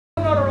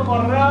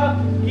Mara,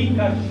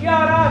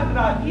 Kikashara,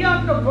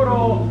 Trahiano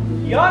Koro,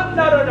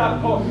 Yandara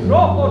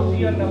Koshoho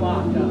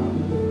Sianamata.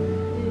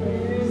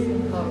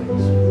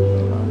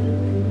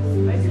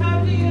 I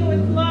come to you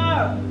with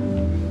love.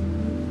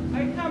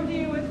 I come to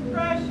you with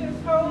precious,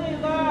 holy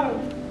love.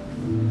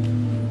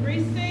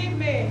 Receive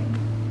me.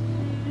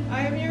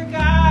 I am your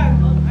God.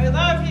 I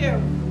love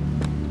you.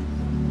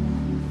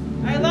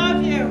 I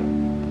love you.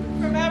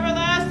 From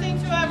everlasting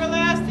to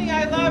everlasting,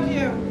 I love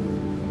you.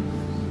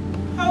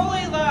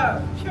 Holy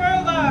love, pure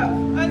love,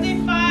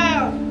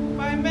 undefiled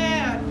by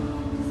man.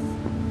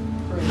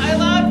 I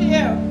love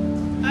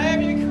you. I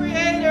am your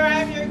creator.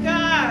 I am your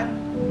God.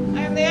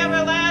 I am the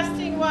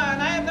everlasting one.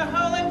 I am the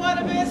Holy One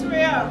of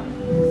Israel.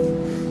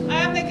 I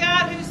am the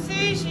God who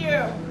sees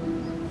you.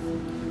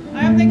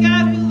 I am the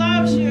God who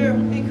loves you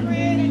and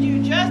created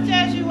you just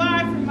as you are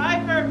for my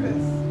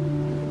purpose.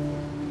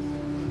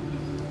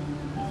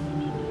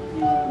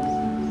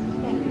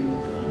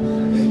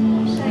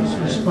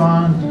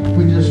 Respond.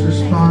 We just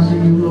respond to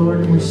you, Lord,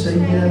 and we say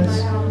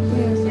yes.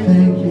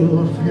 Thank you,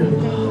 Lord, for your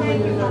love.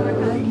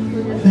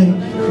 Thank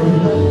you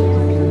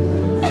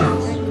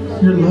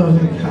for your love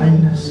and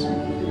kindness.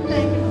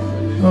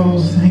 Oh,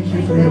 thank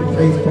you for your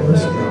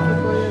faithfulness, God.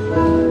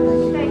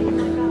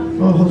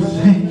 Oh,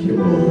 thank you,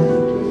 Lord.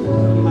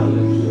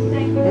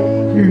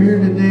 You're here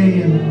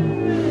today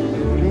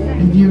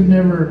and you've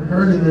never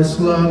heard of this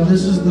love.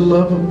 This is the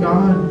love of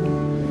God.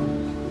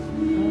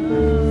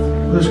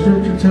 The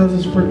scripture tells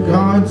us, for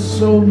God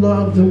so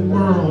loved the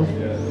world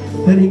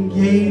that he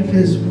gave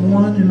his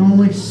one and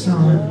only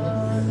Son,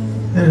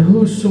 that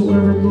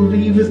whosoever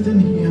believeth in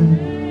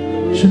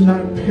him should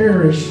not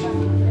perish,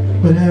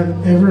 but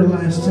have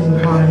everlasting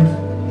life.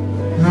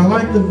 And I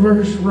like the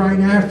verse right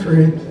after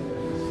it,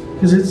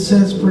 because it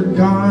says, for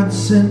God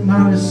sent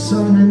not his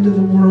Son into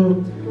the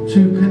world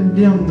to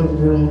condemn the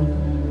world,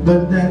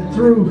 but that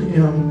through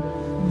him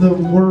the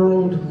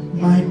world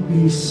might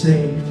be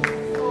saved.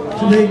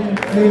 Today,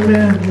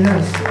 amen,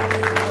 yes.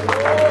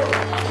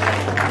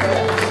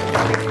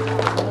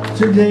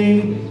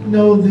 Today,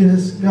 know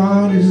this,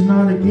 God is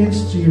not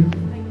against you,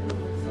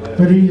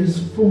 but he is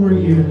for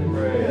you.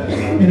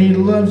 And he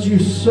loves you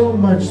so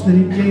much that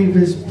he gave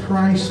his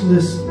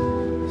priceless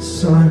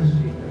Son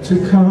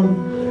to come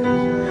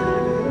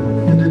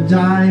and to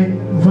die,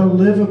 to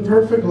live a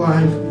perfect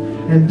life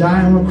and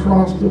die on a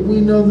cross. But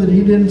we know that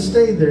he didn't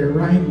stay there,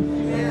 right?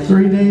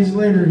 3 days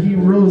later, he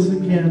rose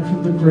again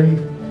from the grave.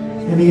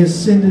 And he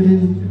ascended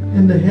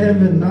into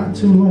heaven not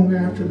too long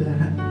after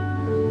that.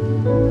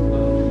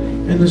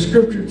 And the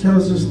scripture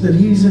tells us that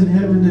he's in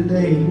heaven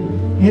today,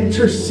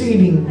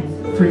 interceding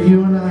for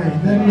you and I.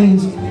 That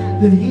means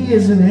that he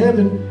is in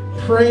heaven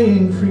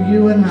praying for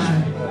you and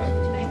I.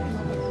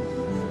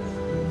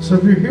 So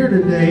if you're here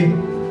today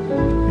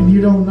and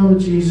you don't know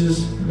Jesus,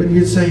 but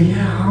you'd say,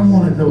 yeah, I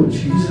want to know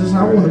Jesus.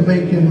 I want to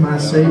make him my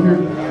Savior.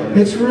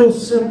 It's real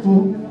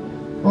simple.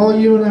 All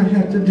you and I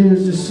have to do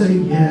is just say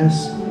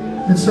yes.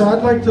 And so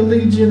I'd like to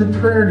lead you in a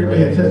prayer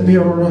today, if that'd be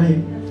all right.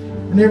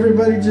 And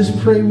everybody just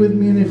pray with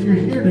me. And if you're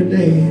here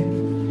today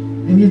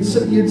and you'd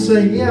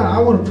say, yeah, I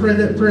want to pray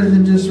that prayer,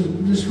 then just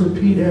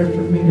repeat after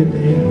me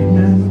today.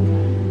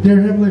 Amen. Dear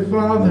Heavenly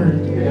Father,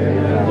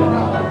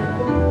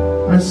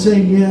 I say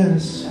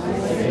yes.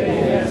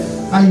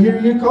 I hear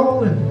you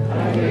calling.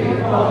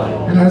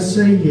 And I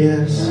say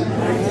yes.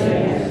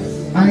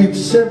 I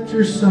accept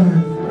your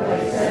Son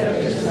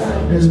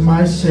as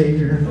my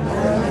Savior.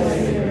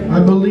 I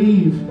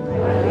believe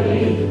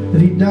that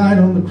he died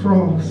on the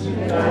cross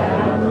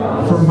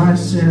for my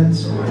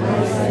sins,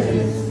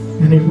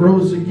 and he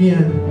rose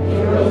again,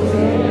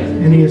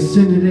 and he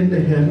ascended into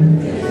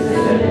heaven.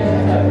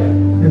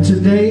 And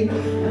today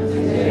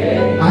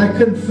I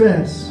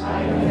confess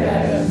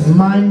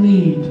my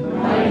need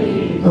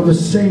of a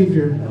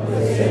Savior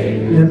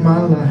in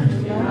my life.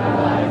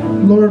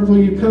 Lord, will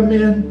you come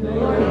in?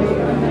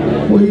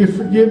 Will you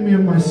forgive me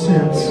of my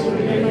sins?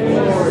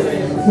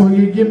 Will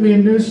you give me a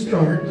new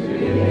start?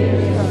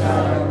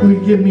 Will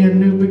you give me a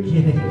new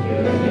beginning?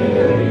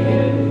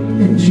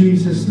 In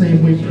Jesus'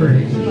 name we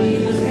pray.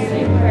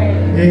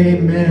 Amen.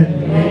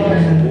 Amen.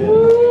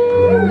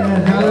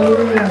 Amen.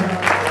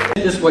 Hallelujah.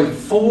 This way,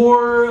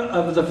 4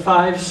 of the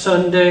 5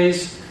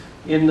 Sundays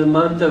in the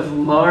month of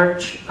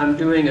March, I'm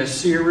doing a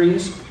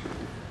series.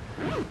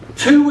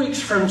 2 weeks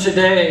from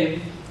today,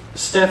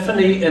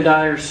 Stephanie and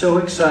I are so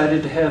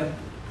excited to have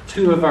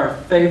 2 of our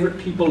favorite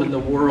people in the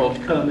world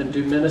come and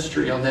do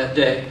ministry on that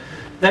day.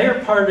 They are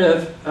part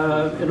of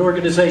an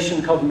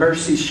organization called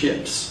Mercy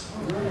Ships.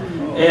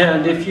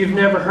 And if you've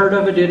never heard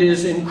of it, it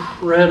is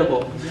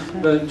incredible.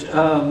 But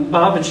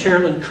Bob and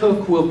Sherilyn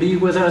Cook will be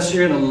with us.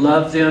 You're going to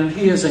love them.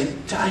 He is a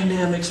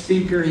dynamic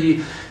speaker.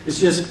 He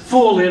is just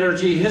full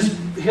energy. His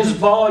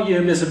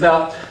volume is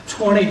about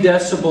 20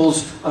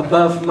 decibels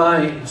above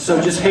mine.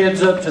 So just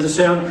hands up to the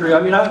sound crew. I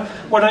mean,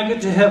 when I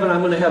get to heaven, I'm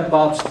going to have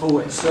Bob's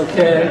voice,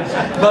 okay?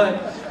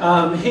 But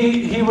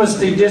he was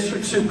the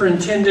district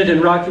superintendent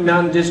in Rocky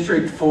Mountain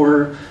District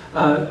for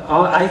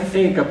I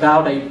think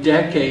about a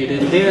decade,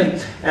 and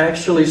then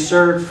actually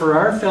served for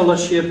our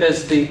fellowship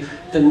as the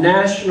the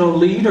national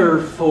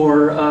leader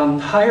for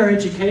higher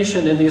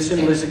education in the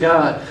Assemblies of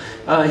God.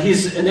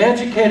 He's an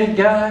educated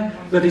guy,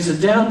 but he's a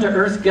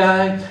down-to-earth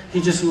guy.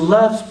 He just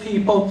loves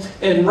people.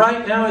 And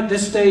right now at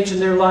this stage in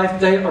their life,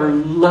 they are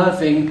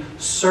loving,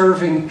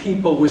 serving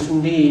people with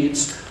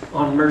needs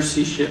on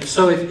Mercy Ship.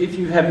 So if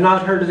you have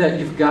not heard of that,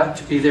 you've got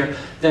to be there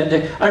that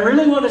day. I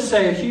really want to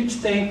say a huge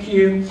thank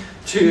you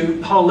to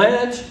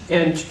Paulette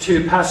and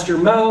to Pastor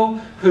Mo,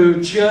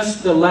 who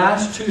just the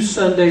last 2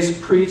 Sundays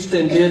preached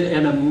and did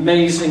an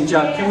amazing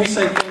job. Can we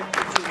say thank you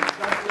to them?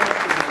 God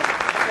bless you.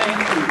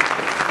 Thank you.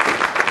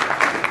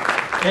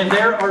 And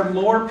there are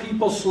more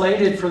people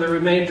slated for the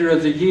remainder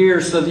of the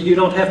year so that you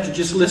don't have to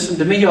just listen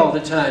to me all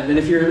the time. And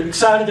if you're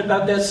excited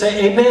about that,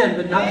 say amen,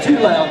 but not too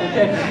loud,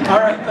 okay? All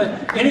right,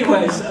 but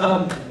anyways,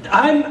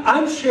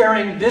 I'm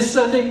sharing this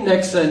Sunday,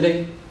 next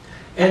Sunday,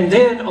 and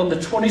then on the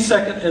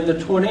 22nd and the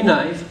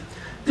 29th,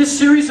 this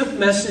series of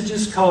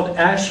messages called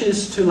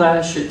Ashes to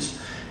Lashes.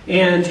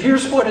 And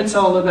here's what it's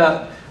all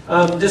about.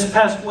 This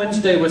past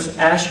Wednesday was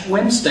Ash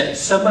Wednesday.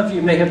 Some of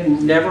you may have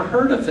never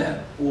heard of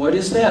that. What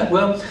is that?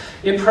 Well,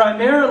 it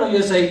primarily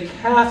is a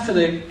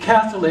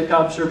Catholic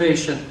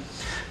observation.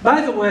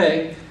 By the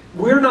way,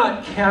 we're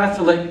not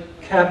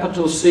Catholic,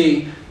 capital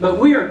C, but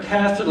we are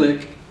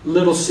Catholic,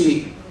 little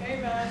c.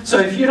 Amen. So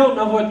if you don't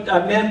know what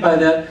I meant by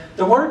that,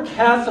 the word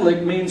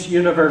Catholic means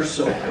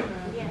universal.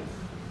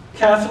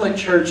 Catholic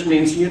Church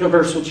means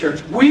universal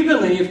church. We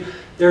believe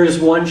there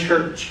is one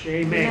church.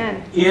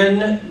 Amen.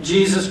 In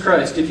Jesus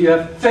Christ. If you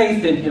have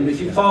faith in Him,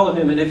 if you follow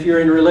Him, and if you're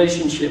in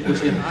relationship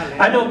with Him.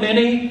 I know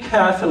many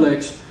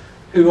Catholics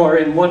who are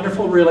in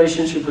wonderful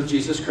relationship with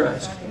Jesus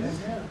Christ.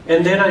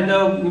 And then I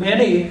know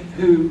many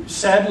who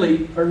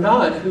sadly are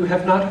not, who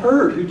have not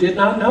heard, who did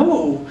not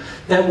know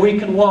that we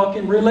can walk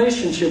in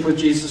relationship with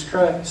Jesus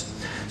Christ.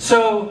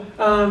 So,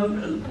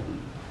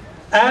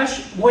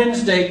 Ash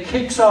Wednesday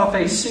kicks off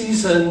a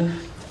season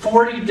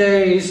 40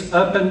 days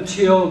up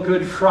until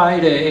Good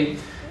Friday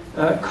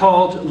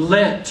called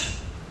Lent.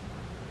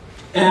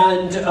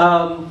 And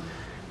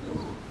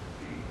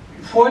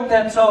what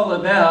that's all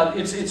about,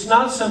 it's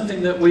not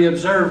something that we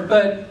observe,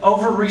 but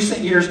over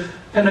recent years,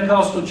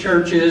 Pentecostal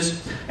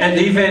churches and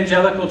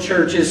evangelical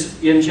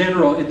churches in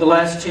general in the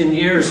last 10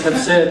 years have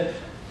said,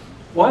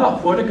 wow,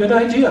 what a good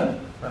idea.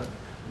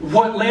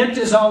 What Lent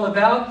is all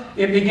about,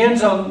 it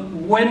begins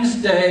on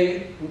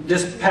Wednesday,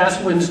 this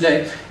past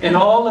Wednesday, and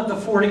all of the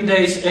 40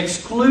 days,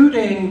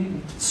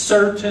 excluding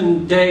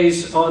certain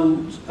days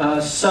on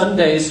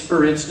Sundays,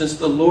 for instance,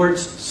 the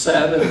Lord's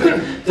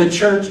Sabbath, the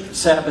church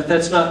Sabbath,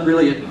 that's not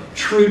really a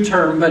true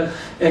term, but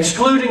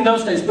excluding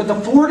those days. But the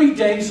 40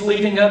 days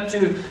leading up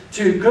to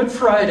Good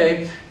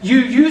Friday, you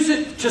use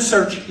it to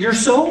search your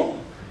soul.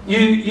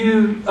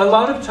 A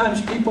lot of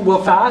times people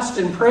will fast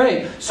and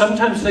pray.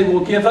 Sometimes they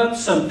will give up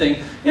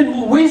something.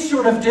 And we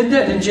sort of did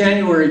that in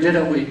January,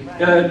 didn't we?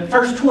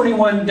 First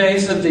 21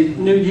 days of the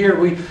new year,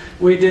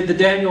 we did the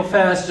Daniel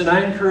fast, and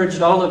I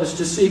encouraged all of us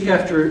to seek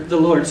after the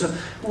Lord. So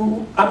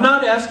I'm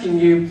not asking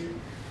you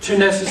to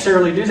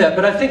necessarily do that,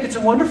 but I think it's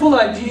a wonderful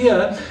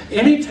idea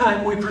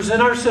anytime we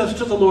present ourselves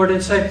to the Lord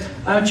and say,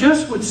 I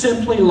just would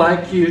simply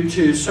like you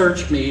to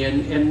search me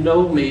and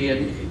know me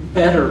and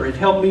better and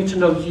help me to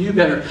know you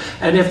better.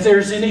 And if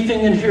there's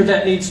anything in here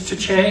that needs to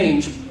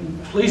change,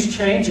 please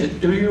change it.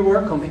 Do your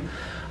work on me.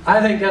 I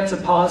think that's a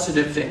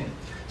positive thing.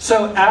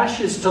 So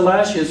Ashes to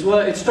Lashes. Well,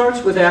 it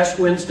starts with Ash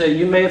Wednesday.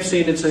 You may have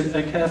seen it's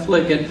a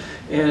Catholic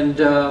and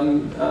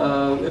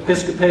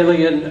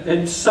Episcopalian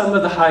and some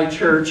of the high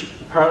church,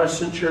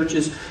 Protestant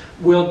churches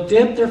will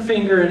dip their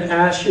finger in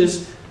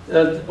ashes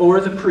or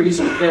the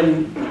priest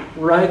and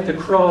write the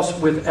cross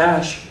with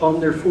ash on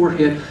their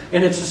forehead.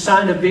 And it's a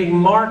sign of being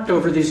marked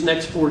over these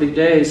next 40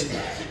 days.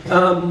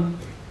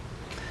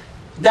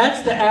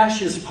 That's the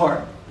ashes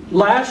part.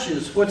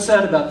 Lashes, what's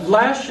that about?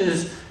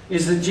 Lashes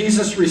is that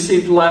Jesus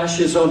received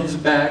lashes on His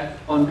back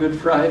on Good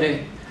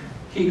Friday.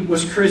 He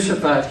was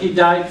crucified. He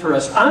died for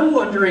us. I'm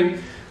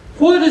wondering,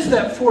 what is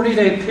that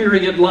 40-day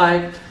period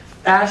like,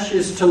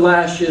 ashes to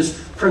lashes,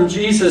 from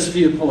Jesus'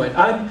 viewpoint?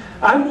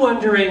 I'm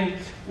wondering,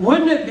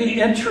 wouldn't it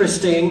be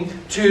interesting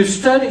to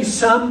study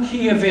some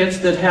key events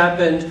that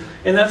happened,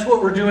 and that's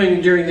what we're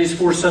doing during these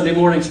 4 Sunday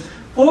mornings.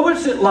 What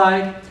was it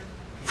like,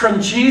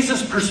 from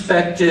Jesus'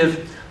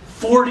 perspective,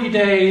 40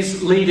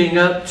 days leading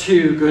up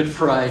to Good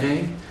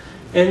Friday?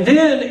 And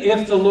then,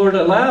 if the Lord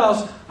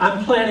allows,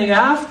 I'm planning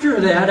after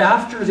that,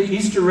 after the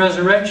Easter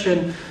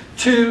resurrection,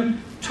 to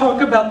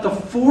talk about the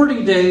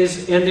 40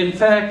 days and in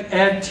fact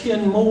add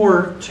 10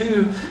 more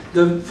to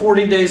the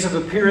 40 days of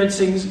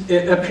appearances,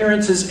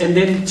 and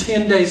then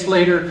 10 days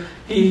later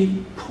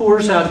He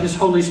pours out His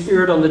Holy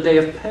Spirit on the day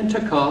of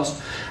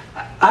Pentecost.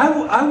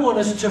 I want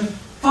us to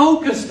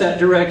focus that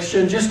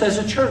direction just as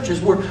a church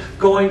as we're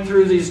going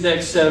through these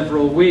next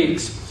several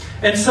weeks.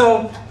 And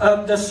so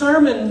the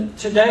sermon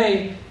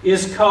today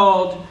is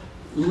called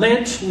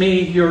Lend Me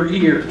Your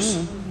Ears.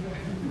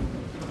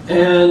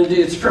 And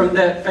it's from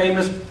that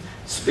famous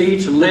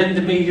speech,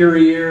 lend me your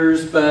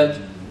ears, but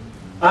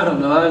I don't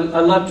know,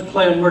 I love to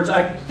play on words.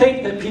 I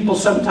think that people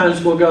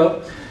sometimes will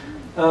go,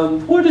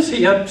 What is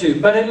he up to?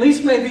 But at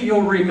least maybe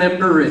you'll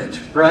remember it,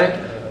 right?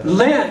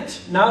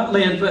 Lent, not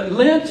lent, but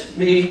lent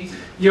me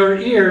your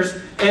ears.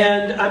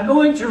 And I'm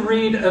going to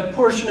read a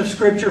portion of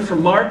Scripture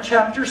from Mark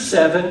chapter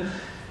 7.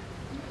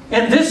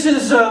 And this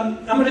is,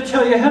 I'm going to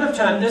tell you ahead of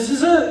time, this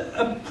is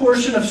a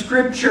portion of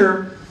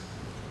Scripture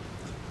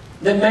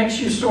that makes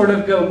you sort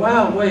of go,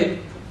 wow, wait,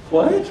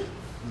 what?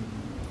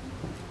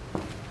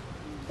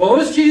 What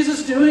was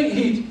Jesus doing?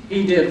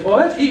 He did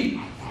what? He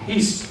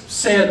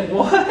said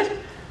what?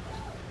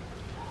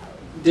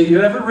 Do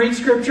you ever read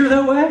Scripture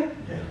that way?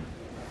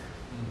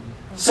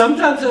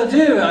 Sometimes I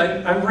do.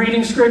 I'm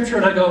reading Scripture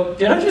and I go,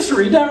 did I just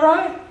read that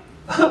right?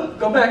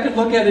 Go back and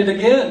look at it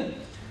again.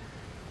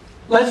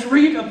 Let's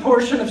read a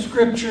portion of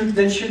Scripture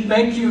that should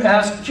make you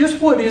ask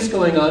just what is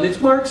going on. It's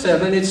Mark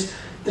 7. It's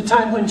the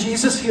time when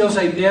Jesus heals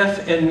a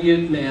deaf and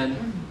mute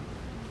man.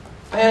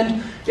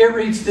 And it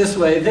reads this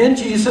way. Then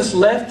Jesus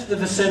left the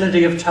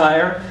vicinity of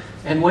Tyre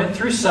and went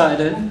through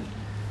Sidon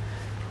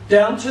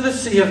down to the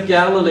Sea of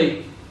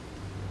Galilee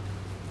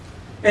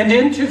and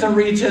into the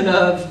region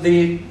of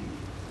the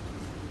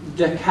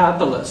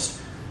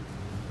Decapolis.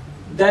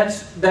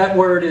 That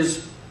word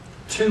is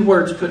two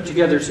words put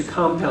together. It's a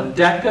compound.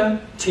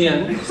 Deca,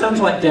 10. Sounds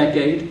like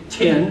decade.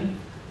 10.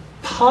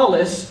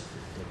 Polis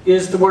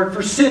is the word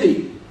for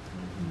city.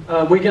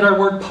 We get our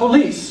word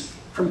police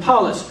from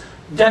polis.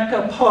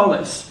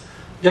 Decapolis.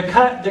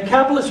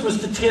 Decapolis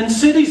was the 10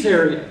 cities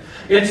area.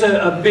 It's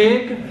a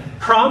big,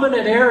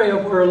 prominent area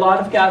where a lot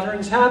of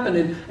gatherings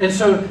happen. And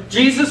so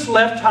Jesus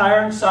left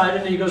Tyre and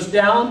Sidon and he goes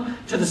down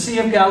to the Sea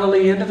of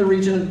Galilee into the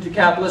region of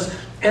Decapolis.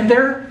 And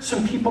there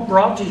some people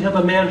brought to him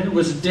a man who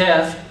was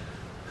deaf,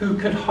 who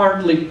could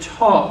hardly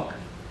talk.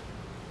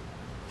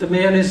 The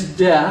man is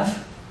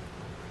deaf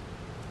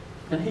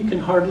and he can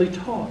hardly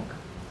talk.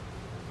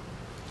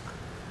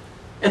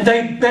 And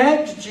they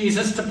begged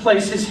Jesus to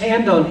place his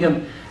hand on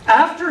him.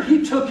 After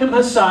he took him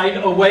aside,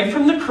 away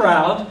from the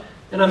crowd,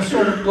 and I'm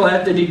sort of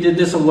glad that he did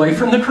this away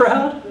from the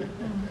crowd,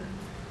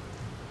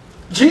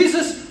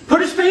 Jesus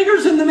put his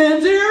fingers in the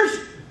man's ears.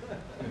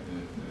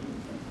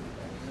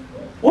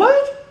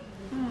 What?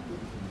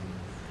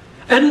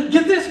 And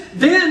get this,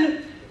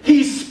 then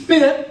he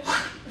spit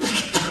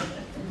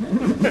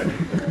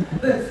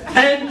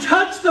and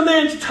touched the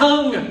man's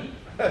tongue.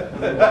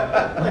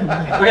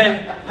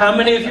 Okay, how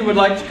many of you would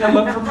like to come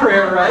up for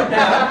prayer right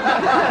now?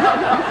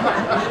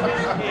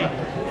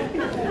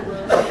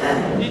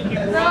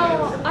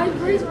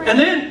 And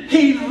then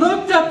he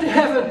looked up to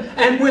heaven,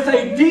 and with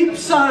a deep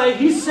sigh,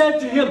 he said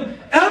to him,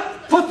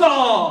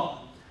 Ephphatha,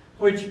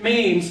 which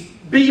means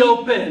be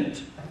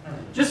opened.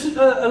 Just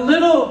a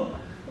little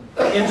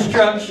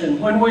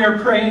instruction when we are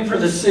praying for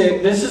the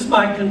sick. This is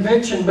my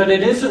conviction, but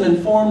it is an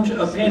informed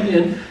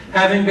opinion,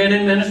 having been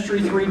in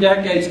ministry 3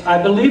 decades.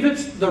 I believe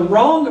it's the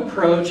wrong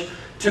approach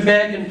to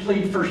beg and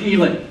plead for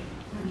healing.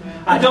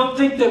 I don't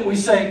think that we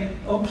say,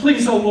 oh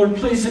please, oh Lord,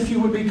 please, if you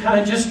would be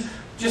kind, just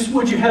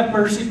would you have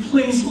mercy,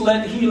 please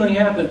let healing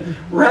happen.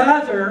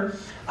 Rather,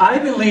 I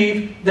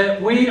believe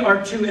that we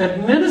are to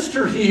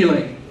administer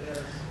healing.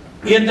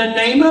 In the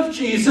name of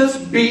Jesus,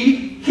 be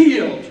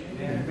healed.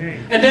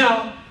 And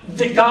now,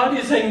 God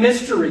is a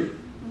mystery.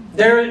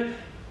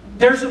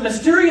 There's a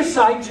mysterious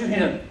side to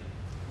Him.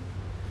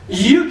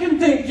 You can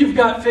think you've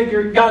got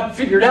God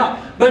figured out.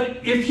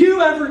 But if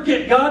you ever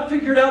get God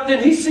figured out,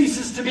 then He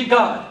ceases to be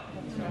God.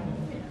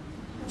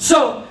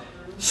 So,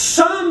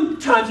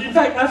 sometimes, in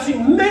fact, I've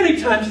seen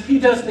many times He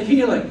does the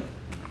healing.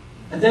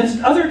 And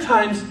then other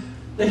times,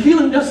 the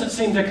healing doesn't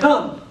seem to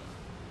come.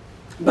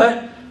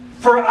 But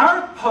for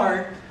our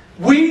part,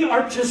 we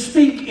are to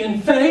speak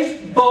in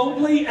faith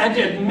boldly and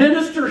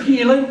administer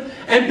healing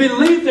and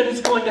believe that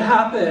it's going to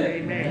happen.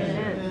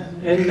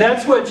 Amen. And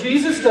that's what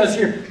Jesus does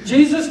here.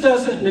 Jesus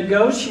doesn't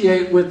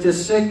negotiate with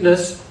this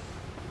sickness.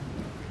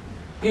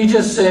 He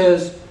just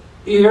says,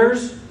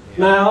 ears,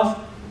 mouth,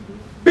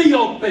 be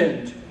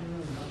opened.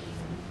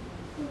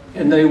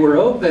 And they were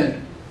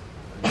open.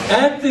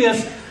 At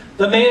this,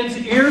 the man's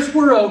ears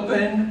were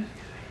open.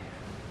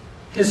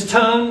 His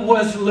tongue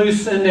was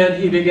loosened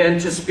and he began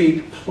to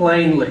speak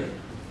plainly.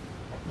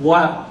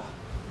 Wow.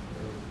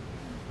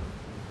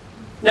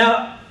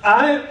 Now,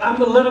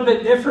 I'm a little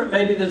bit different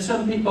maybe than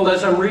some people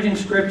as I'm reading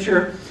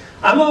Scripture.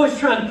 I'm always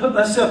trying to put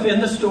myself in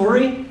the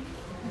story.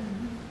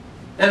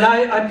 And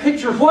I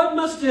picture what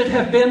must it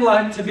have been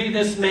like to be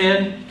this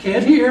man,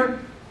 can't hear.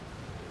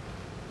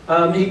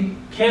 He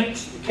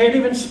can't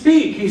even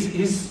speak.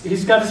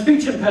 He's got a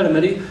speech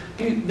impediment.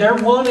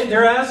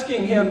 They're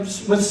asking him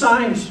with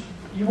signs,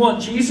 you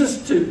want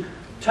Jesus to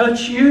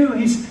touch you?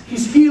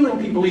 He's healing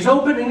people. He's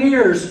opening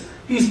ears.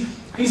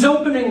 He's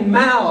opening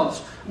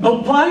mouths.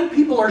 But blind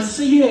people are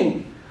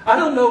seeing. I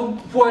don't know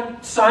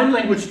what sign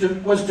language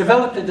was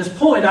developed at this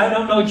point. I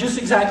don't know just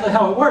exactly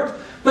how it works.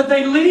 But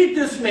they lead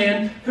this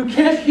man who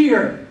can't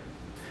hear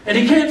and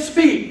he can't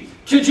speak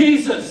to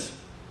Jesus.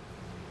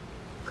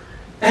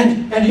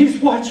 And he's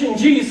watching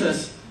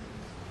Jesus.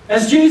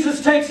 As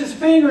Jesus takes his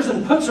fingers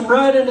and puts them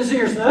right in his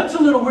ears. Now that's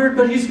a little weird,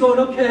 but he's going,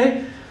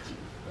 okay,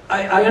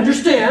 I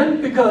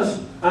understand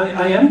because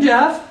I am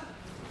deaf.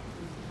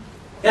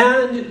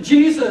 And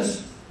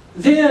Jesus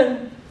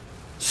then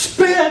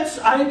spits,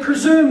 I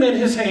presume, in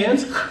his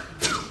hands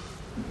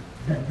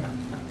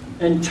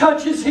and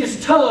touches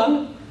his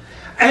tongue.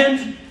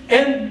 And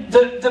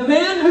the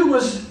man who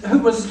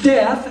was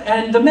deaf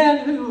and the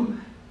man who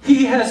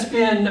he has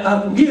been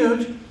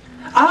mute,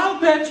 I'll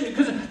bet you,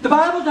 because the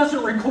Bible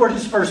doesn't record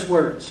his first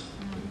words,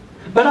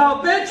 but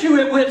I'll bet you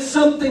it went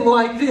something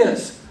like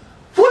this.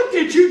 What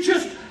did you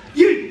just,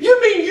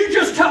 you mean you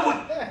just tell,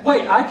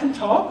 wait, I can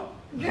talk?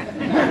 You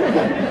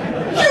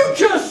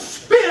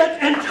just spit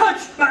and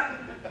touched my,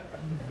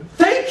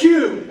 thank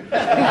you.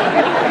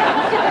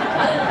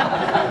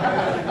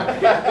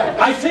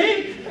 I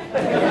think.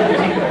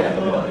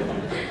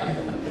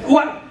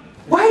 What?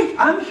 Wait,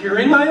 I'm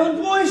hearing my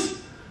own voice.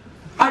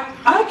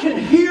 I can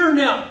hear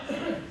now.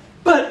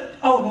 But,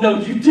 oh no,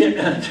 you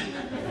didn't.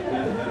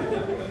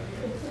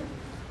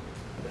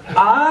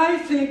 I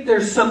think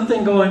there's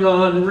something going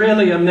on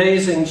really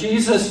amazing.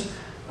 Jesus,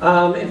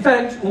 in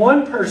fact,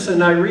 one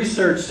person I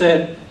researched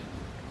said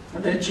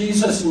that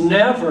Jesus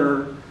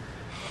never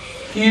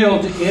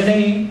healed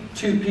any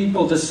two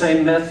people the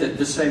same method,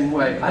 the same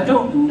way. I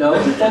don't know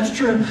that that's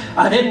true.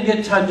 I didn't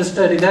get time to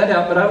study that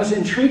out, but I was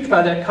intrigued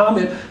by that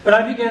comment. But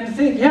I began to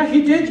think, yeah,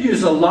 he did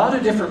use a lot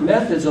of different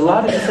methods, a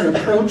lot of different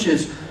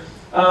approaches.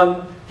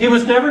 He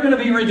was never going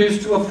to be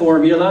reduced to a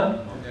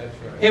formula.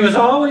 He was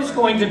always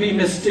going to be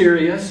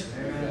mysterious.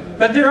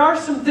 But there are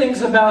some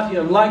things about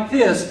him, like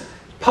this: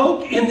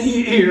 poke in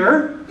the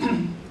ear,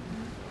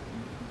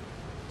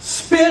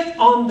 spit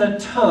on the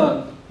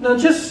tongue. Now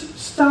just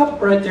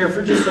stop right there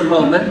for just a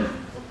moment.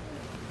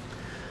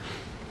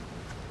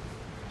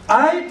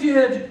 I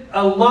did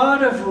a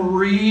lot of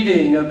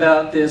reading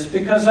about this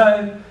because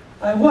I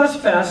was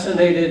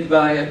fascinated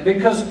by it.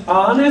 Because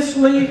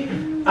honestly,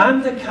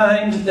 I'm the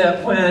kind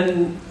that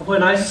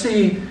when I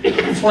see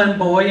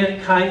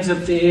flamboyant kinds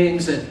of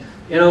things, and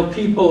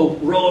people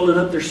rolling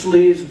up their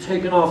sleeves and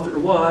taking off their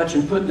watch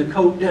and putting the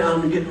coat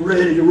down and getting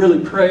ready to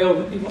really pray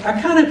over people,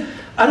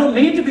 I don't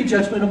mean to be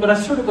judgmental, but I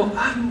sort of go,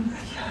 I'm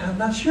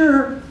not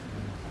sure.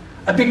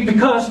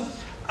 Because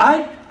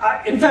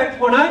in fact,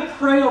 when I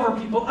pray over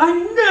people, I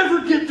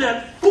never get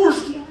that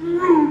forced,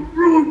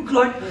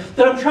 like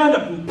that I'm trying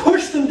to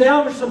push them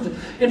down or something.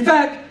 In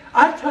fact,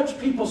 I touch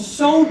people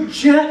so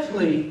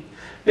gently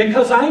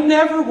because I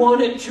never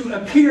want it to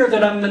appear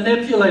that I'm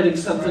manipulating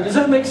something. Does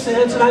that make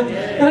sense? And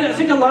I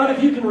think a lot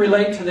of you can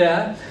relate to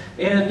that.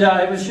 And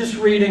I was just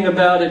reading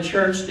about a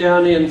church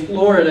down in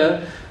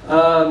Florida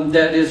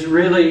that is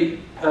really,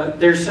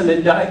 there's some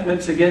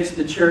indictments against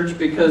the church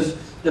because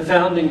the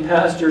founding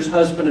pastor's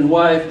husband and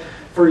wife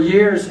for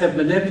years have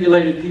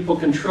manipulated people,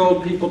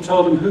 controlled people,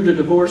 told them who to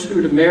divorce,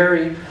 who to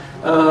marry,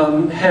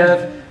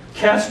 have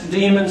cast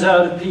demons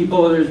out of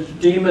people. There's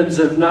demons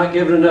of not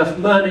giving enough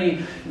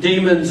money,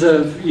 demons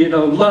of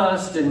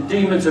lust, and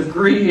demons of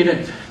greed.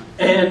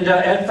 And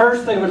at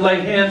first they would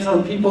lay hands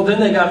on people, then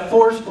they got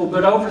forceful.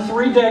 But over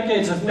 3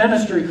 decades of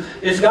ministry,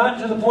 it's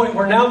gotten to the point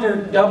where now they're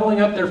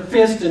doubling up their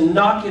fist and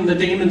knocking the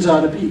demons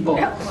out of people.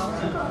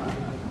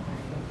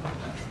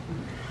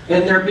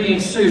 And they're being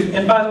sued.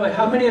 And by the way,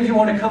 how many of you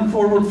want to come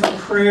forward for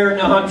prayer?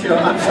 No, I'm joking.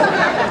 I'm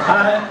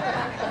sorry.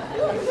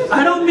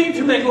 I don't mean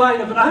to make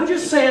light of it. I'm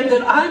just saying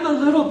that I'm a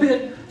little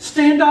bit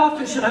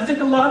standoffish, and I think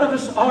a lot of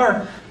us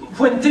are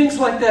when things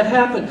like that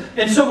happen.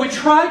 And so we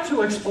tried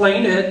to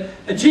explain it.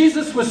 And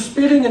Jesus was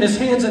spitting in his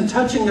hands and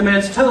touching the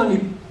man's tongue.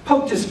 He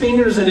poked his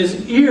fingers in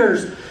his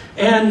ears.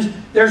 And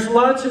there's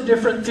lots of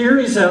different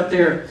theories out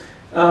there.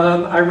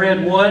 I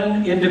read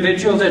one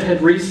individual that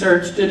had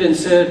researched it and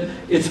said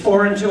it's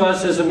foreign to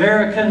us as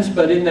Americans,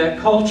 but in that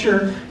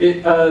culture,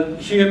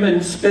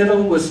 human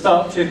spittle was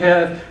thought to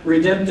have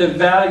redemptive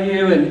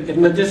value and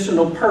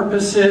medicinal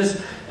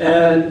purposes.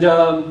 And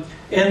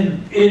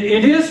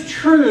it is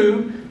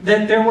true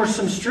that there were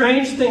some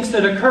strange things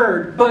that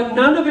occurred, but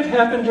none of it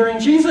happened during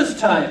Jesus'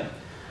 time.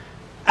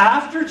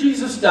 After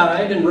Jesus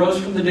died and rose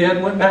from the dead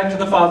and went back to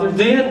the Father,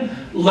 then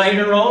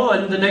later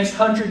on, the next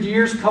 100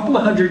 years, couple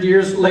of 100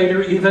 years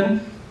later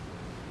even,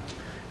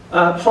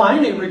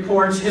 Pliny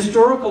records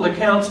historical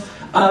accounts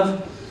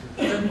of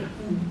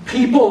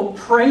people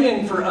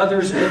praying for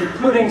others and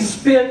putting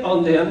spit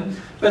on them,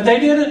 but they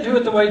didn't do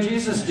it the way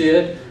Jesus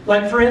did.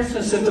 Like, for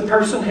instance, if the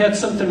person had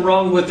something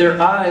wrong with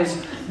their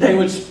eyes, they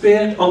would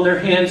spit on their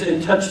hands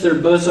and touch their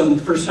bosom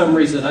for some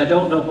reason. I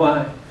don't know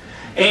why.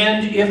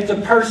 And if the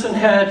person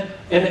had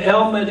an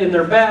ailment in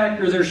their back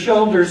or their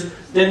shoulders,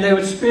 then they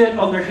would spit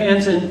on their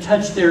hands and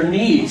touch their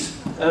knees.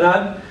 And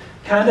I'm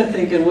kind of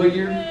thinking, well,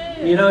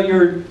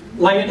 you're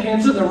laying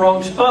hands in the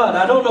wrong spot.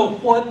 I don't know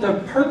what the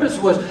purpose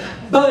was.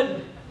 But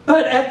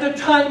at the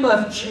time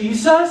of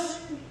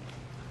Jesus,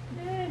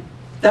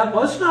 that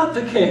was not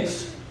the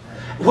case.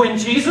 When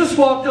Jesus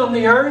walked on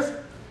the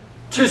earth,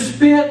 to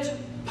spit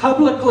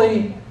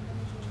publicly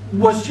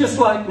was just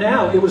like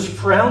now. It was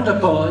frowned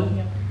upon.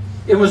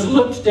 It was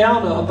looked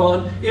down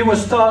upon. It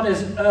was thought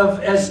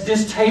as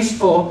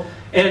distasteful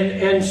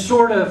and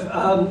sort of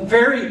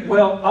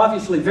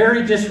obviously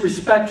very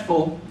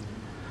disrespectful.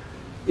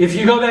 If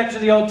you go back to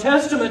the Old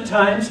Testament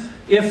times,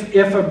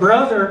 if a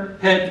brother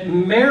had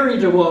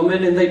married a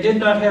woman and they did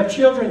not have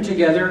children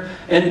together,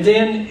 and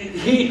then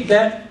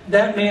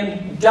that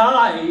man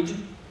died,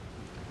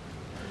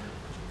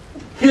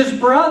 his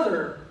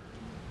brother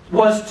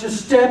was to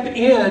step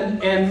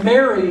in and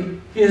marry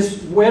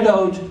his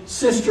widowed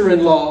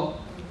sister-in-law.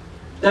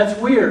 That's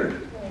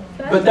weird,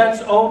 but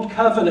that's old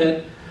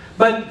covenant.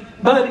 But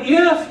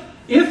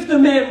if the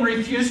man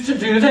refused to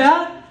do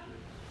that,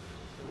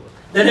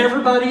 then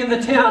everybody in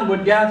the town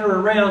would gather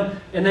around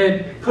and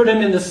they'd put him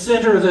in the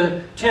center of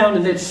the town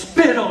and they'd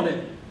spit on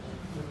him.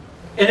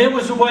 And it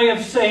was a way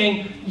of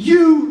saying,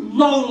 "You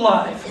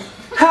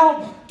lowlife,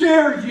 how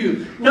dare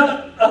you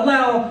not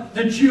allow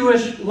the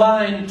Jewish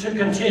line to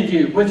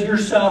continue with your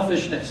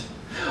selfishness?"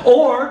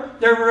 Or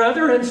there were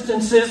other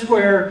instances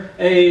where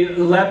a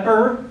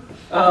leper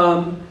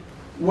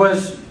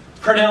was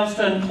pronounced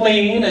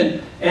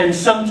unclean, and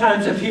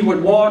sometimes if he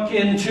would walk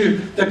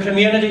into the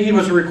community, he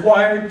was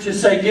required to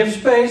say, "Give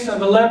space,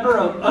 I'm a leper,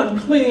 I'm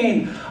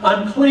unclean,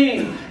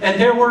 unclean."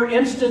 And there were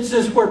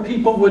instances where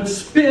people would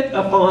spit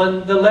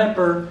upon the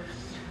leper,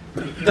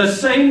 the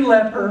same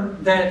leper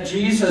that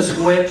Jesus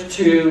went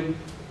to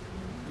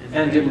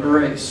and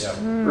embraced.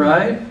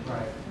 Right?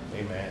 Right.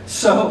 Amen.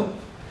 So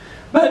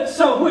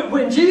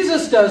when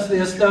Jesus does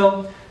this,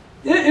 though,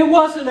 it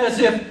wasn't as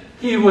if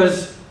he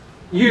was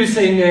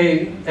using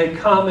a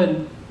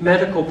common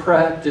medical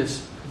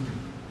practice.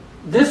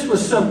 This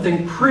was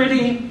something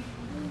pretty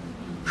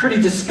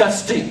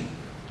disgusting.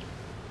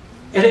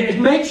 And it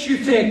makes you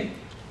think,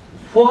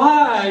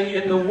 why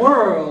in the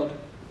world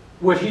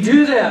would he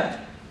do that?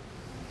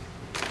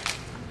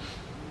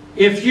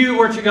 If you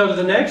were to go to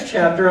the next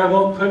chapter, I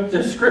won't put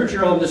the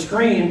scripture on the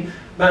screen,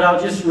 but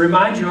I'll just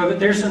remind you of it.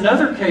 There's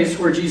another case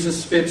where Jesus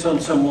spits on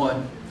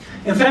someone.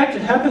 In fact,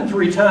 it happened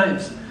 3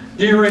 times.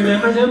 Do you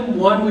remember them?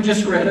 One we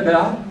just read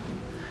about.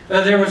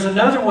 There was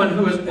another one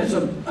who was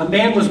a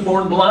man was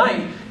born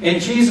blind, and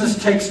Jesus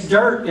takes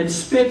dirt and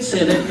spits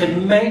in it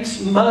and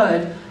makes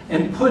mud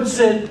and puts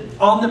it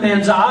on the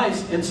man's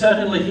eyes, and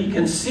suddenly he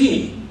can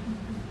see.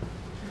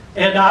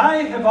 And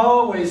I have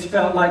always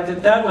felt like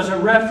that was a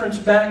reference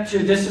back to,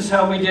 this is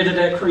how we did it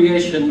at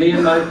creation. Me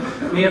and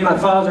my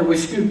father, we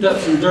scooped up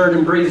some dirt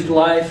and breathed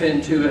life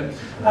into it.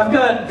 I've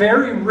got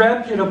very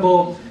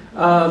reputable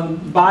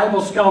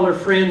Bible scholar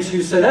friends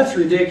who say that's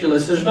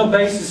ridiculous, there's no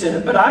basis in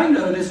it. But I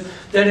noticed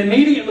that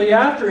immediately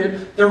after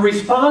it, the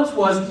response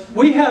was,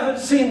 we haven't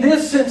seen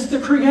this since the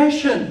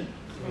creation.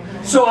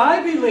 So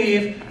I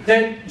believe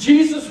that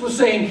Jesus was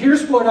saying,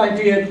 here's what I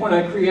did when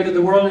I created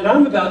the world, and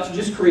I'm about to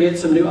just create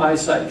some new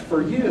eyesight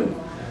for you.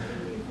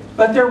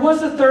 But there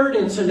was a third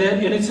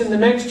incident, and it's in the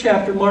next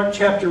chapter, Mark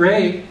chapter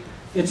 8.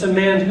 It's a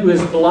man who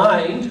is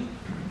blind.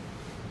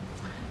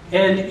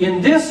 And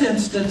in this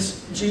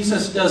instance,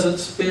 Jesus doesn't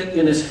spit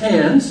in his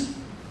hands,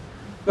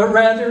 but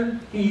rather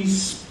he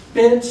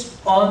spits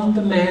on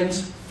the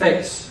man's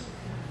face.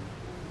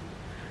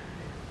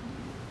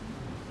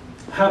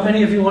 How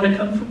many of you want to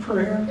come for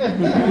prayer?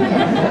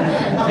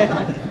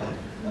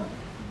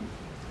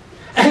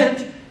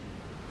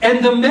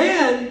 and the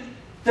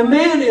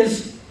man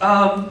is,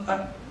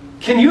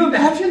 can you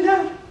imagine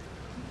that?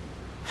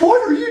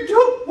 What are you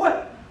doing?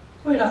 What?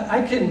 Wait,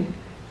 I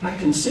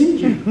can see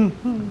you.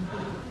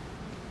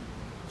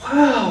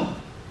 Wow.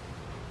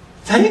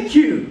 Thank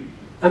you.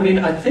 I mean,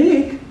 I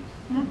think.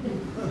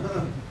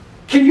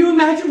 Can you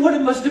imagine what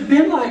it must have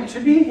been like to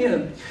be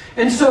him?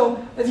 And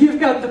so you've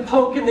got the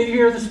poke in the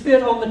ear, the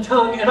spit on the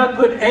tongue, and I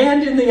put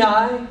 "and" in the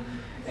eye.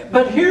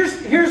 But here's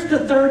the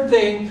third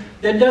thing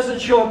that doesn't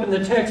show up in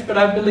the text, but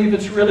I believe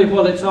it's really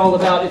what it's all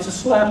about. It's a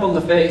slap on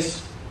the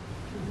face.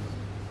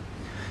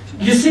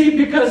 You see,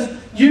 because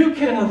you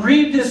can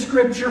read this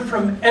scripture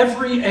from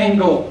every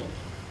angle.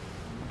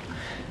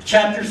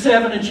 Chapter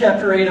 7 and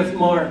chapter 8 of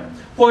Mark.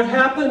 What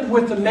happened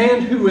with the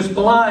man who was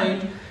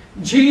blind,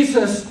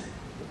 Jesus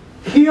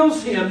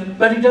heals him,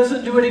 but he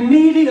doesn't do it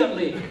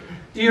immediately.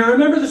 Do you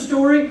remember the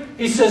story?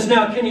 He says,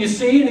 "Now can you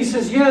see?" And he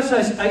says, "Yes,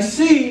 I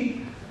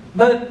see."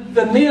 But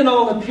the men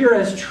all appear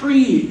as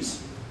trees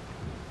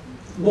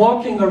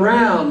walking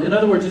around. In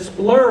other words, it's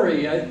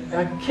blurry.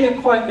 I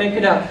can't quite make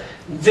it out.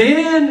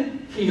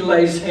 Then he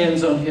lays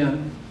hands on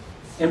him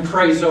and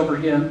prays over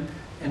him.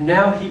 And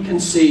now he can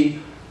see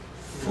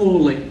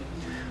fully.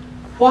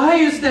 Why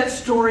is that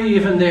story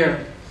even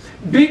there?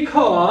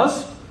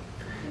 Because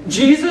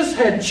Jesus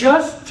had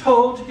just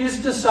told his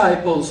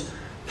disciples,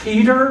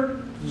 "Peter,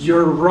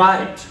 you're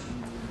right.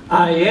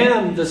 I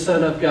am the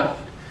Son of God.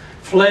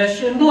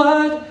 Flesh and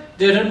blood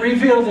didn't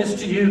reveal this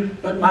to you,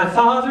 but my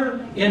Father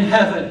in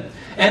heaven."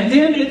 And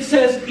then it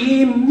says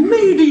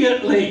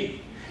immediately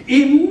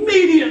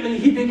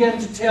he began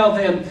to tell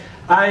them,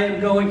 "I am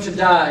going to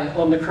die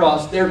on the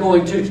cross. They're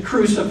going to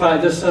crucify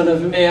the Son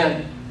of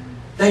Man."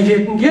 They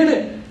didn't get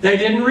it. They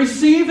didn't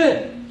receive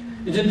it.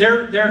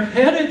 They're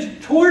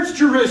headed towards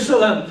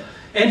Jerusalem.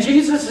 And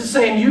Jesus is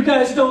saying, you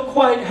guys don't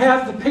quite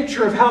have the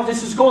picture of how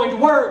this is going to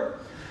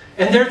work.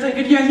 And they're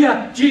thinking,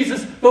 yeah,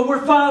 Jesus, but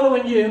we're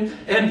following you.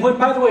 And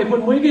by the way,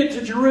 when we get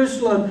to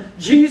Jerusalem,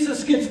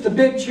 Jesus gets the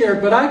big chair,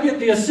 but I get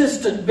the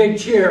assistant big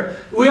chair.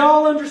 We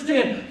all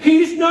understand,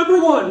 he's number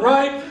one,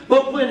 right?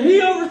 But when he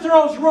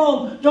overthrows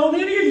Rome, don't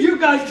any of you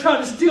guys try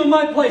to steal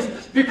my place,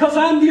 because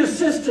I'm the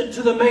assistant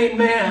to the main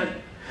man.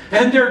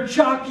 And they're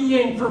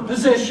jockeying for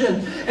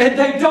position. And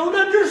they don't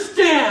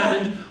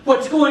understand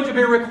what's going to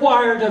be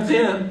required of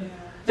them.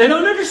 They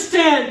don't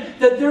understand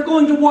that they're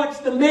going to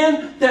watch the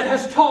man that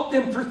has taught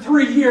them for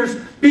 3 years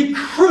be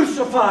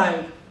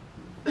crucified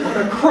on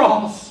a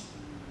cross.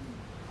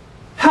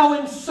 How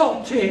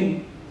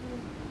insulting.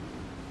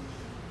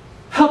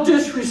 How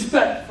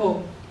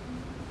disrespectful.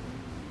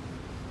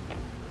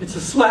 It's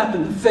a slap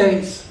in the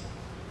face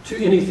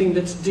to anything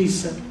that's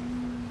decent.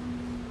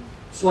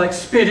 It's like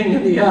spitting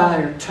in the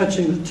eye or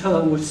touching the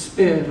tongue with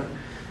spit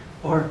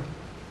or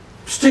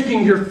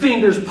sticking your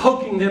fingers,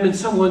 poking them in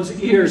someone's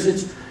ears.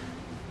 It's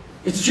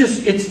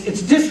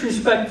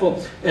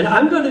disrespectful. And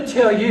I'm going to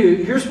tell you,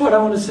 here's what I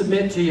want to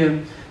submit to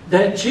you,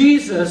 that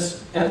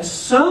Jesus, at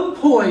some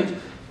point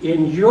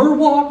in your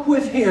walk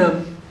with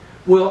Him,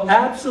 will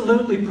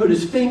absolutely put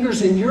His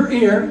fingers in your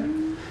ear.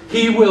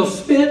 He will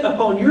spit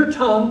upon your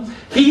tongue.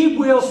 He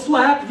will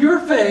slap your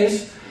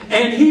face.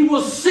 And He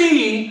will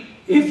see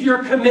if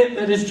your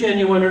commitment is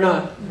genuine or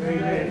not.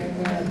 Amen.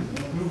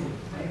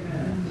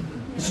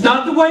 It's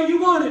not the way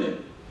you wanted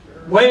it.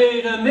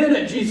 Wait a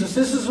minute, Jesus,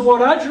 this is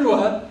what I drew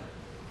up.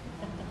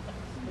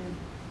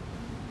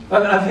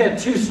 I've had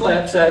 2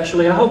 slaps,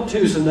 actually. I hope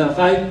 2's enough.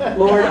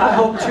 Lord, I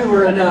hope 2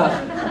 are enough.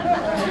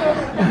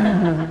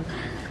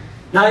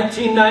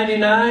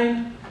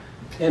 1999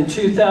 and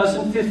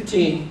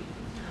 2015.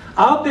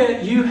 I'll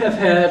bet you have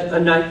had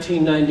a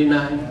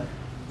 1999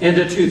 and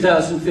a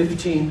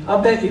 2015.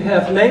 I'll bet you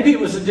have. Maybe it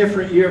was a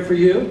different year for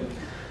you.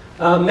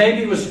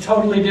 Maybe it was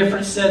totally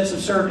different sets of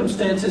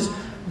circumstances.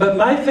 But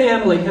my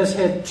family has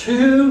had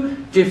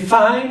 2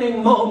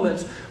 defining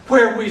moments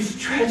where we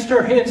stretched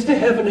our hands to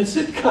heaven and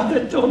said, God,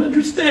 I don't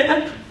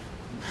understand,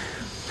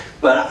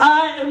 but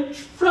I am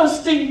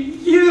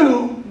trusting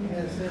you.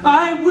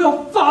 I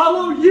will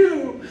follow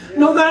you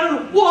no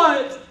matter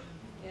what.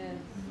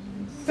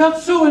 Felt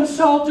so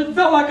insulted,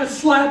 felt like a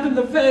slap in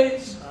the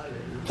face.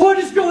 What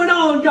is going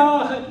on,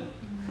 God?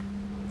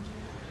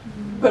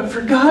 But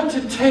for God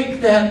to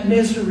take that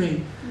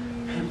misery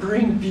and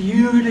bring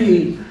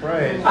beauty,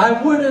 right,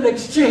 I wouldn't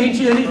exchange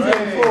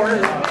anything for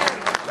it.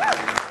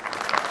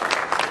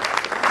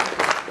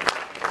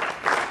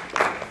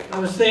 I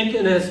was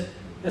thinking as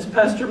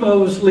Pastor Mo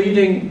was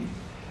leading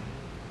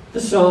the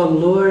song,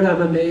 Lord,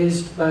 I'm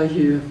amazed by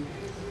you.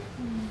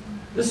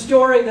 The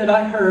story that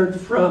I heard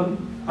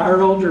from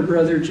our older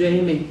brother,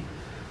 Jamie.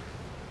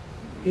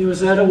 He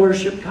was at a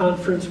worship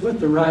conference with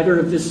the writer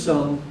of this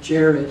song,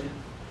 Jared.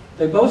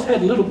 They both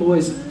had little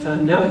boys at the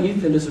time. Now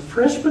Ethan is a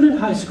freshman in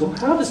high school.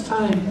 How does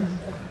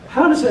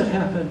that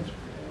happen?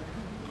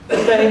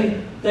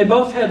 They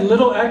both had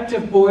little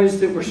active boys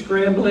that were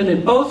scrambling,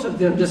 and both of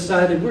them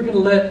decided, we're going to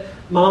let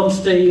Mom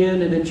stay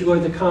in and enjoy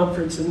the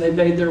conference, and they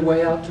made their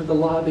way out to the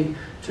lobby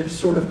to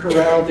sort of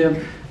corral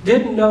them.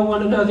 Didn't know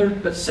one another,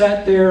 but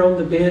sat there on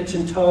the bench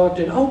and talked,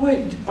 and, oh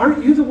wait,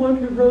 aren't you the one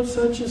who wrote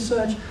such and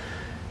such?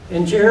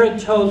 And Jared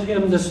told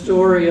him the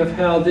story of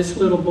how this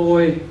little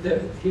boy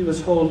that he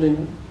was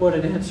holding, what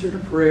an answer to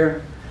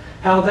prayer.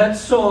 How that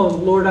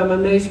song, Lord, I'm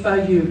amazed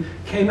by you,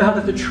 came out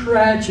of the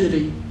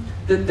tragedy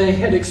that they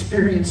had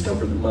experienced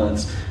over the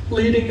months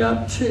leading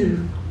up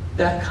to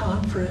that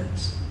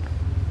conference.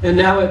 And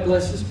now it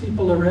blesses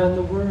people around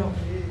the world.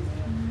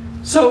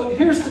 So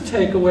here's the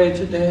takeaway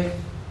today.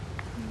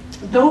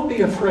 Don't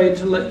be afraid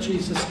to let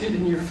Jesus get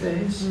in your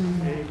face.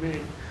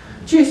 Amen.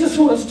 Jesus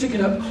wants to get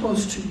up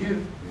close to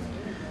you.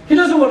 He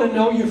doesn't want to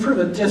know you from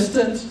a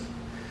distance.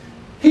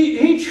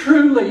 He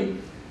truly,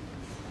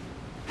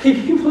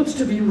 he wants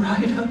to be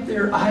right up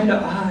there, eye to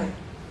eye.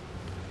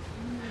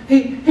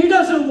 He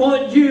doesn't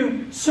want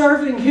you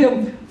serving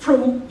Him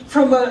from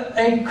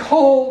a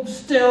cold,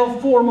 stale,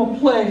 formal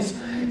place.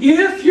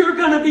 If you're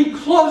going to be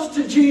close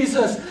to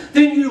Jesus,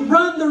 then you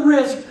run the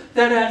risk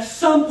that at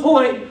some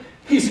point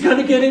He's going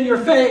to get in your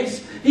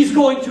face. He's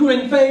going to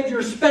invade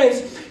your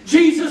space.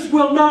 Jesus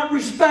will not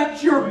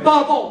respect your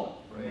bubble.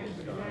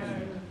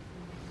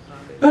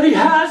 But He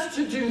has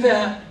to do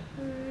that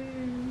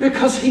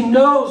because He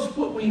knows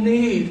what we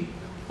need.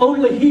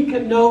 Only He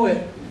can know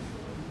it.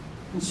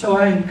 And so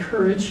I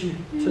encourage you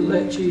to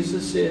let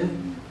Jesus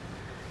in.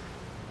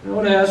 I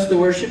want to ask the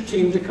worship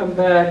team to come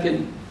back,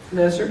 and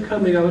as they're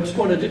coming, I just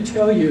wanted to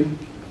tell you,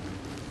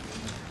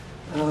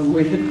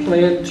 we had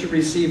planned to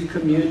receive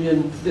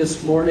communion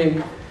this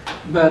morning,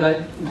 but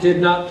I did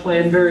not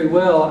plan very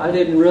well. I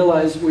didn't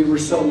realize we were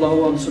so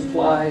low on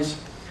supplies.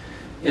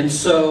 And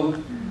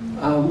so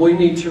we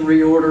need to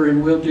reorder,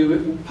 and we'll do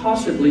it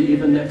possibly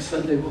even next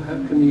Sunday we'll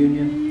have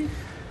communion.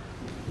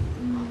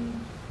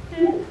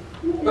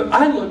 But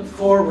I look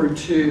forward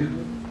to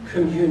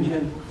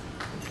communion.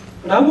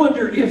 But I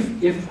wonder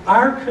if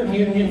our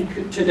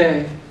communion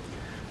today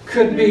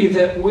could be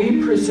that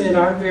we present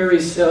our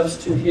very selves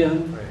to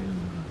Him.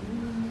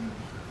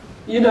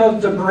 You know,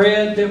 the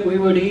bread that we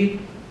would eat,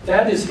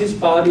 that is His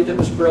body that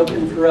was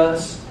broken for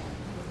us.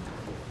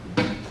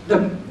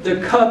 The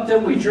cup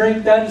that we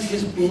drink, that is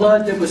His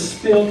blood that was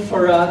spilled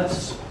for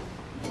us.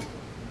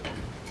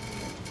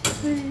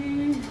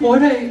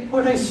 What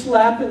a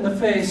slap in the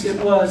face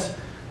it was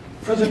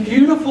for the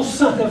beautiful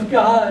Son of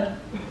God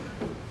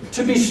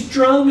to be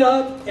strung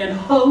up and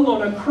hung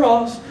on a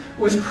cross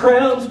with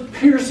crowns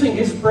piercing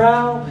His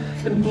brow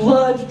and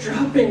blood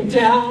dropping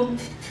down.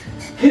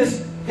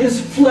 His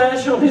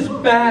flesh on His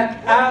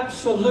back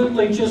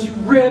absolutely just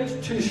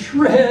ripped to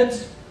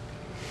shreds.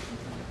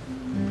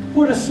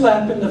 What a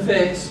slap in the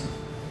face.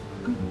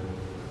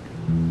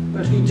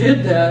 But He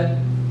did that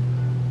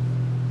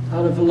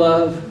out of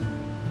love.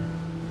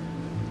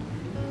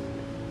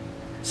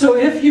 So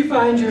if you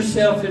find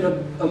yourself in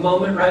a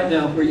moment right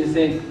now where you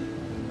think,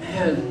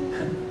 man,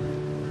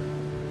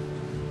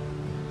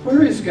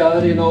 where is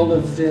God in all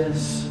of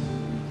this?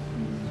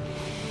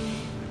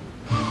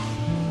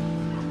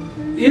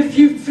 If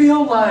you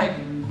feel like,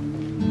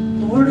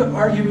 Lord,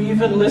 are you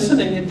even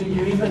listening, and do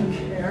you even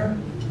care?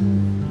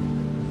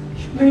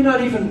 You may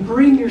not even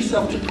bring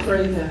yourself to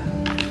pray that.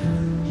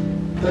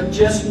 But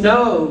just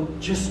know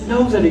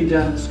that He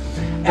does.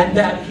 And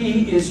that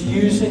He is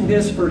using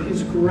this for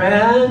His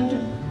grand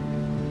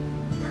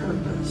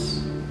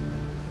purpose.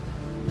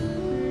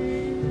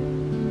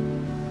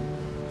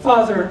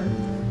 Father,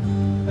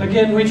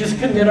 again, we just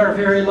commit our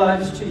very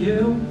lives to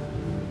You.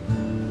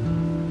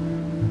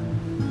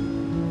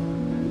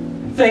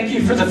 Thank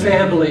You for the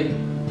family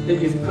that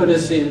You've put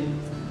us in.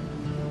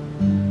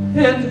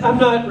 And I'm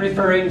not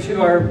referring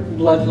to our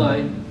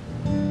bloodline,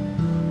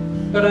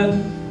 but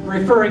I'm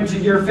referring to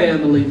Your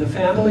family, the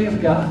family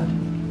of God.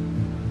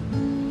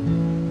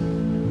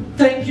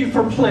 Thank You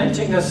for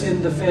planting us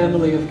in the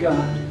family of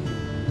God.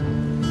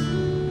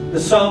 The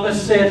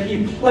psalmist said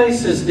He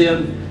places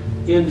them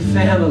in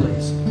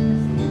families.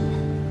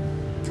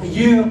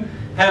 You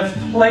have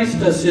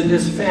placed us in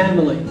this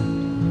family.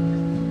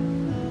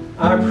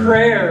 Our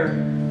prayer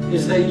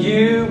is that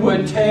You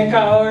would take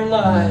our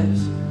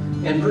lives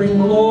and bring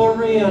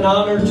glory and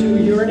honor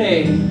to Your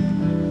name.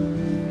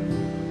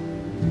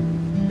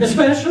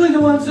 Especially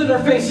the ones that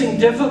are facing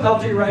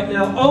difficulty right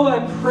now. Oh, I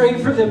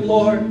pray for them,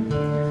 Lord.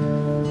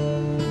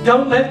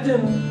 Don't let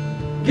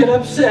them get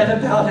upset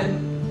about it.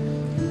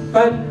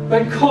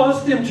 But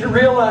cause them to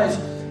realize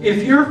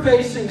if you're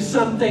facing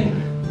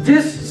something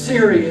this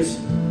serious,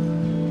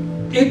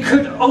 it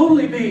could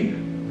only be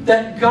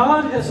that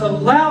God has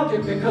allowed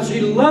it because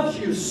He loves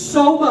you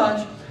so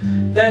much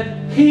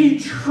that He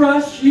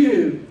trusts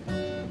you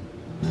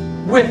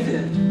with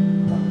it.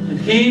 And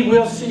He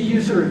will see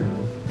you through.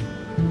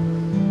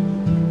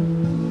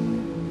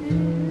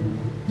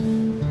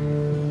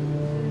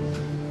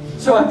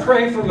 So I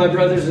pray for my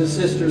brothers and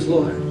sisters,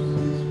 Lord.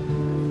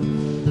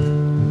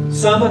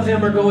 Some of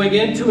them are going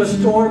into a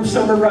storm.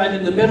 Some are right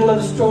in the middle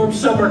of the storm.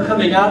 Some are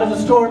coming out of the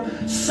storm.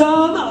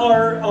 Some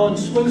are on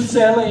smooth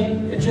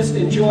sailing and just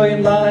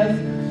enjoying life.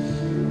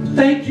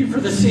 Thank You for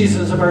the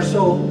seasons of our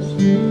souls.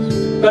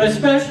 But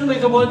especially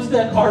the ones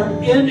that are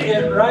in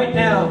it right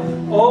now.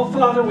 Oh,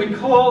 Father, we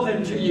call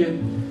them to You.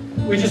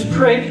 We just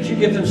pray that You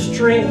give them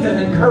strength and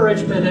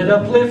encouragement and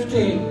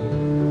uplifting.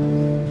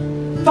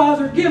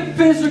 Father, give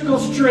physical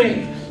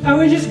strength. And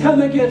we just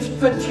come against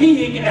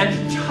fatigue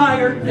and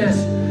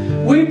tiredness.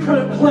 We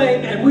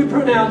proclaim and we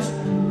pronounce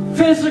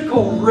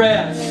physical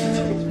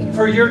rest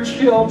for Your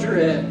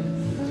children.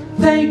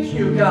 Thank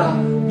You,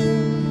 God.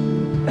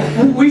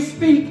 We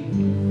speak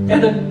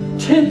an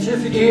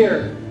attentive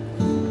ear.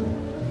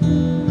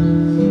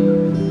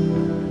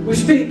 We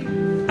speak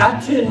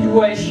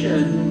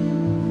attenuation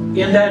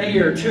in that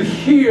ear to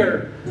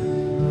hear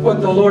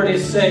what the Lord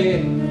is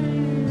saying.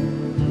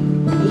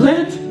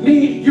 Lend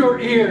me your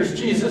ears,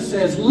 Jesus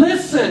says.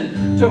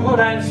 Listen to what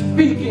I'm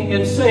speaking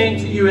and saying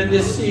to you in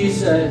this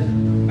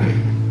season.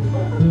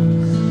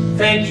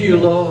 Thank You,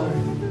 Lord.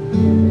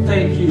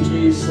 Thank You,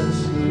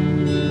 Jesus.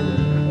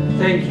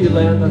 Thank You,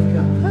 Lamb of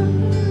God.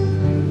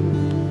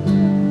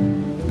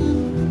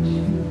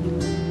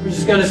 We're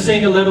just going to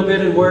sing a little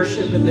bit in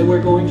worship and then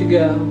we're going to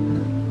go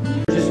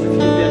for just a few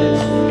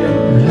minutes.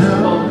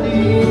 Come on.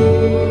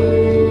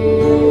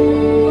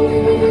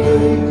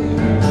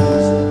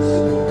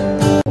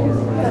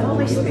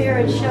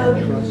 Showed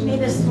me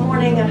this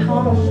morning at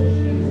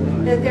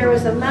home that there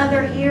was a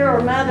mother here,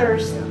 or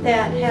mothers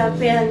that have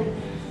been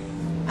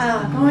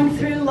going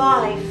through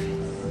life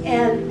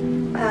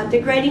and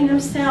degrading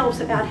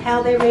themselves about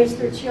how they raise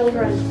their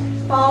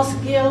children. False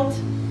guilt,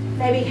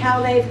 maybe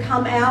how they've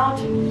come out,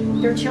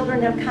 their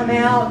children have come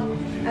out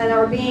and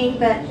are being,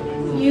 but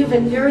you've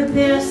endured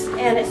this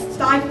and it's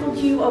stifled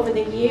you over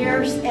the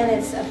years, and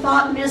it's a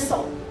thought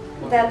missile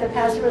that the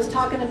pastor was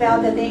talking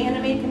about, that the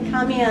enemy can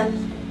come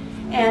in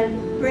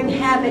and bring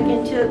havoc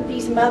into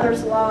these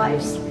mothers'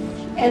 lives.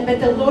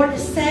 But the Lord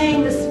is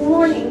saying this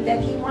morning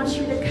that He wants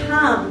you to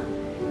come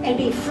and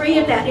be free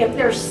of that. If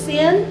there's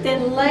sin,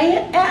 then lay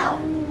it out.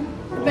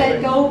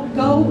 But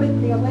go with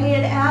me, lay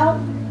it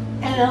out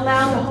and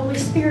allow the Holy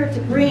Spirit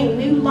to bring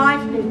new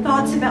life, new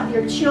thoughts about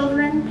your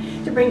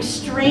children, to bring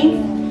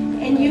strength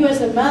in you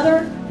as a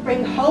mother,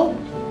 bring hope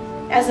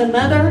as a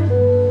mother,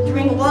 to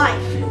bring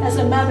life as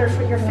a mother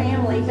for your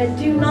family. But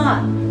do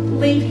not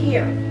leave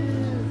here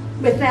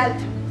with that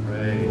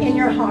in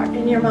your heart,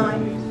 in your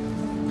mind.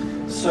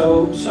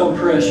 So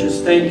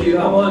precious. Thank you.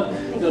 I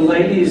want the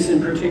ladies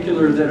in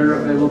particular that are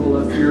available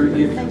up here,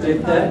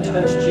 if that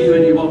touched you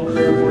and you want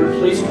prayer for it,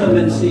 please come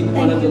and seek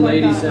one of the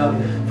ladies out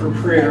for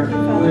prayer.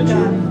 Would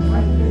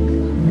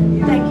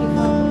you? Thank you.